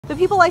The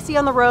people I see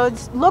on the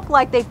roads look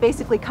like they've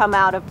basically come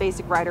out of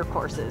basic rider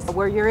courses,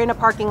 where you're in a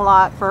parking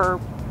lot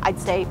for, I'd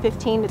say,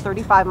 15 to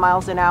 35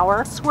 miles an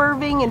hour.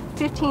 Swerving in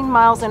 15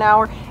 miles an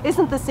hour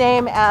isn't the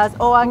same as,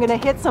 oh, I'm gonna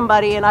hit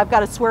somebody and I've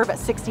got to swerve at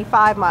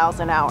 65 miles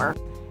an hour.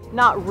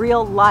 Not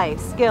real life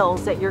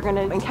skills that you're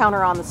gonna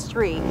encounter on the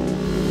street.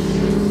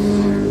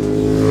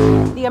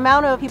 The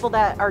amount of people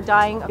that are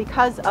dying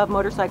because of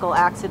motorcycle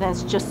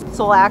accidents, just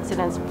sole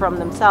accidents from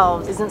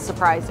themselves, isn't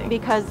surprising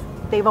because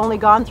they've only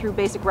gone through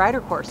basic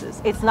rider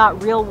courses. It's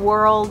not real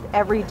world,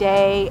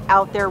 everyday,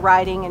 out there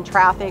riding in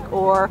traffic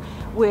or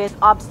with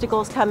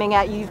obstacles coming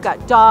at you. You've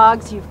got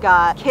dogs, you've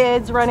got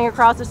kids running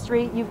across the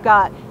street, you've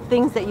got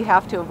things that you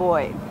have to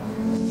avoid.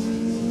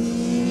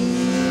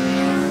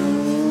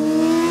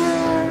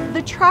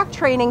 The track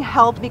training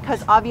helped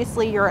because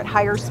obviously you're at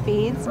higher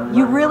speeds.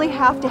 You really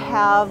have to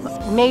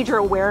have major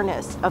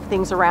awareness of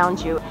things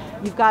around you.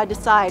 You've got to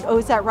decide, oh,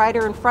 is that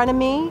rider in front of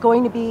me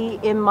going to be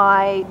in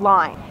my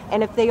line?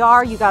 And if they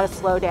are, you got to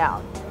slow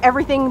down.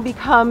 Everything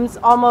becomes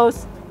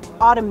almost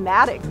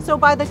automatic. So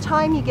by the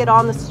time you get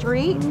on the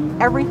street,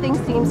 everything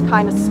seems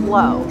kind of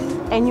slow.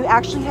 And you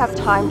actually have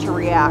time to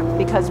react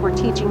because we're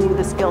teaching you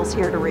the skills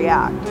here to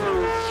react.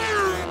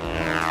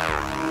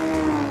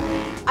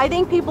 I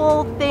think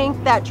people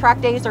think that track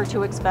days are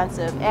too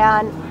expensive,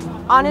 and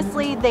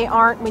honestly they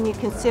aren't when you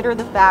consider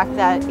the fact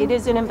that it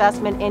is an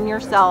investment in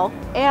yourself,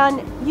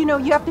 and you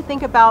have to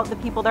think about the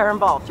people that are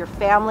involved, your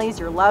families,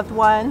 your loved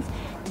ones.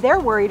 They're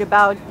worried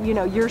about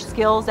your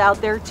skills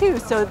out there too,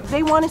 so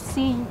they want to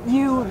see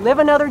you live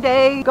another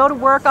day, go to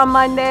work on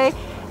Monday,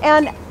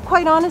 and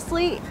quite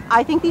honestly,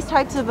 I think these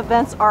types of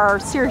events are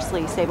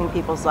seriously saving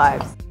people's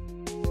lives.